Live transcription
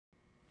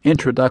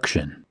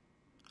Introduction.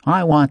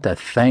 I want to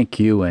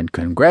thank you and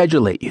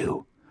congratulate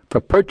you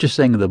for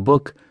purchasing the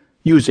book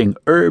Using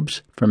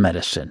Herbs for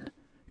Medicine.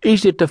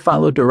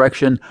 Easy-to-follow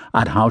direction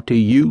on how to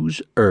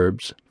use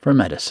herbs for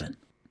medicine.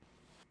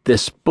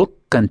 This book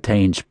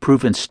contains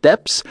proven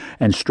steps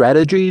and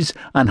strategies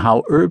on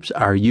how herbs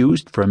are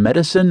used for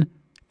medicine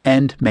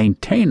and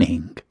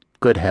maintaining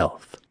good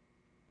health.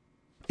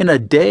 In a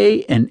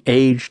day and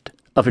age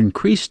of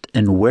increased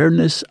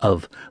awareness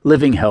of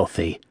living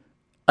healthy,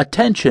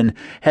 attention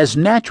has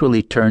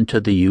naturally turned to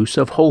the use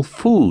of whole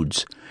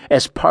foods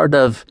as part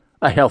of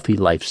a healthy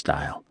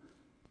lifestyle.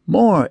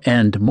 More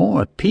and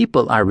more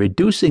people are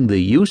reducing the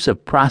use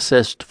of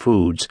processed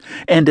foods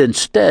and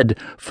instead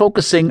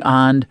focusing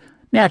on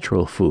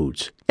natural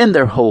foods in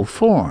their whole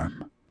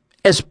form.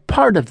 As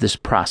part of this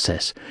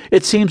process,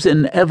 it seems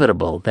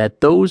inevitable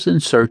that those in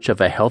search of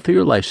a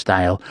healthier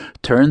lifestyle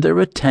turn their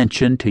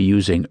attention to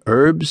using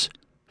herbs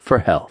for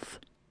health.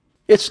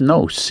 It's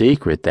no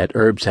secret that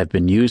herbs have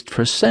been used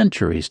for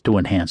centuries to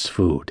enhance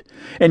food,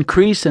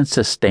 increase and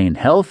sustain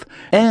health,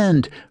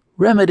 and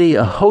remedy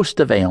a host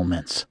of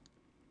ailments.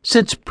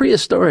 Since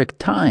prehistoric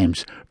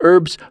times,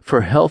 herbs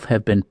for health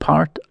have been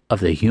part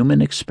of the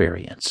human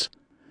experience.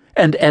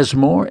 And as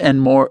more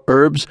and more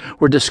herbs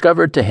were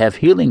discovered to have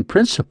healing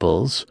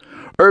principles,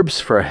 herbs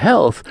for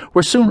health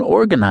were soon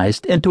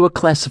organized into a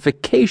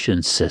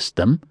classification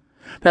system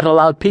that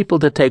allowed people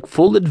to take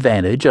full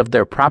advantage of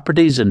their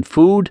properties in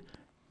food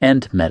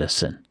and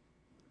medicine.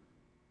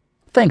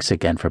 Thanks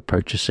again for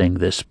purchasing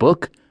this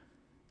book.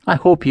 I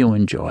hope you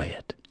enjoy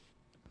it.